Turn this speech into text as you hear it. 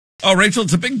Oh, Rachel,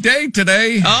 it's a big day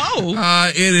today. Oh.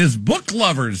 It is Book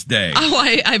Lovers Day. Oh,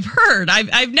 I've heard.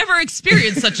 I've never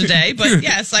experienced such a day, but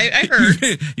yes, I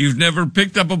heard. You've never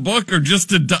picked up a book or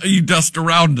just you dust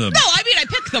around them? No, I mean, I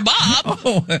picked them up.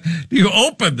 Oh, do you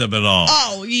open them at all?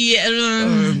 Oh,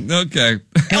 yeah. Okay.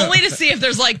 Only to see if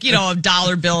there's a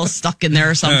dollar bill stuck in there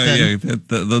or something.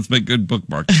 Let's make good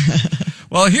bookmarks.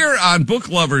 Well, here on Book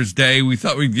Lovers Day, we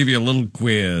thought we'd give you a little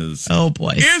quiz. Oh,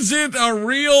 boy. Is it a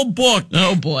real book?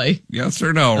 Oh, boy. Yes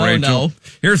or no, Oh, Rachel? no.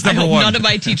 Here's number one. None of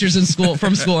my teachers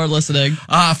from school are listening.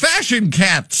 Fashion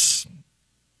Cats.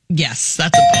 Yes,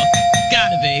 that's a book.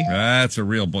 Gotta be. That's a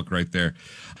real book right there.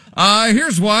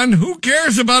 Here's one. Who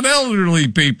cares about elderly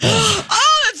people?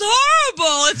 Oh, it's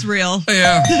horrible. It's real.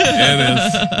 Yeah, it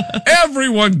is.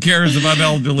 Everyone cares about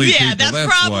elderly people. Yeah, that's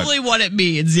probably what it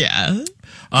means, yeah.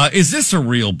 Is this a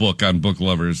real book on Book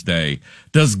Lovers Day?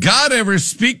 Does God ever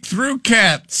speak through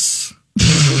cats?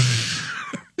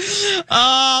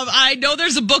 I know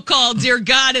there's a book called Dear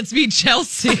God, It's Me,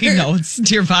 Chelsea. No, it's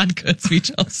Dear Vodka, It's Me,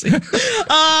 Chelsea.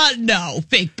 No,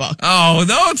 fake book. Oh,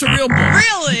 no, it's a real book.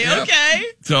 Really? Yep. Okay.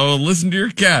 So listen to your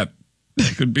cat.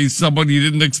 It could be someone you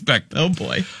didn't expect. Oh,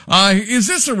 boy. Is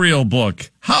this a real book?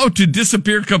 How to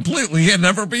disappear completely and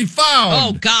never be found.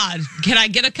 Oh, God. Can I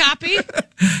get a copy?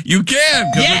 You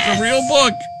can, because it's a real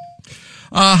book.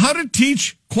 How to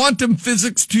teach quantum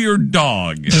physics to your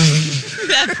dog.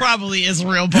 That probably is a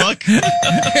real book.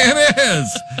 It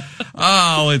is.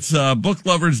 Oh, it's Book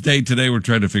Lovers Day today. We're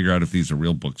trying to figure out if these are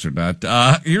real books or not.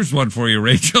 Here's one for you,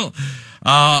 Rachel.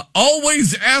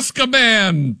 Always ask a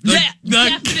man.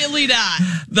 Definitely not.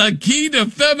 The key to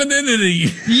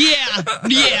femininity. Yeah.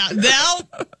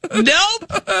 Nope.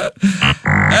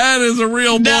 That is a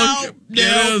real book. No. It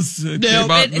is. No.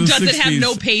 Does it have 60s.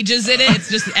 no pages in it? It's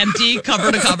just empty,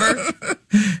 cover to cover.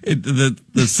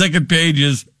 The second page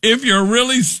is, if you're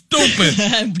really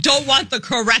stupid. Don't want the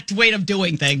correct way of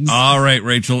doing things. All right,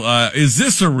 Rachel. Is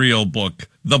this a real book?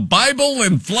 The Bible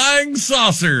and Flying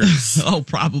Saucers. Oh,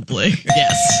 probably.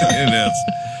 Yes. It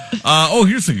is.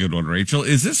 Here's a good one, Rachel.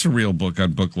 Is this a real book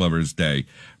on Book Lovers Day?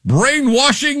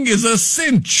 Brainwashing is a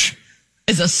cinch.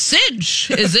 Is a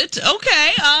cinch, is it?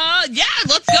 Okay. Yeah,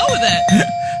 let's go with it.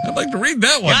 I'd like to read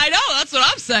that one. I know, that's what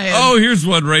I'm saying. Oh, here's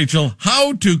one, Rachel.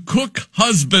 How to cook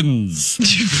husbands.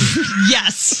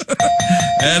 Yes.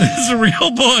 That is a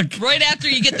real book. Right after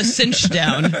you get the cinch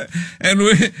down.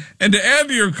 And to add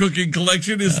to your cooking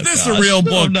collection, is this a real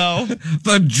book? Oh, no.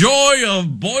 The Joy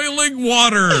of Boiling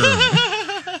Water.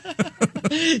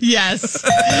 Yes.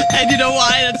 And you know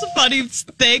why? That's a funny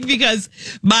thing because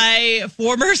my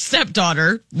former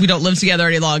stepdaughter, we don't live together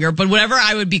any longer, but whenever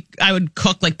I would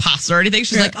cook like pasta or anything,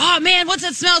 she's like, "Oh man, what's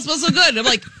that smell? It smells so good." I'm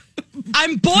like,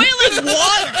 "I'm boiling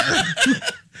water."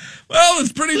 Well,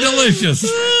 it's pretty delicious.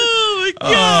 Oh my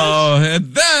gosh. Oh,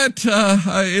 and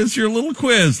that is your little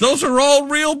quiz. Those are all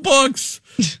real books.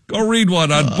 Go read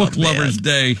one on Book Lovers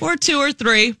Day. Or 2 or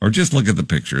 3. Or just look at the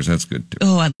pictures. That's good too.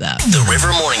 Oh, at that. The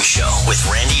River Morning Show with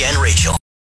Randy and Rachel.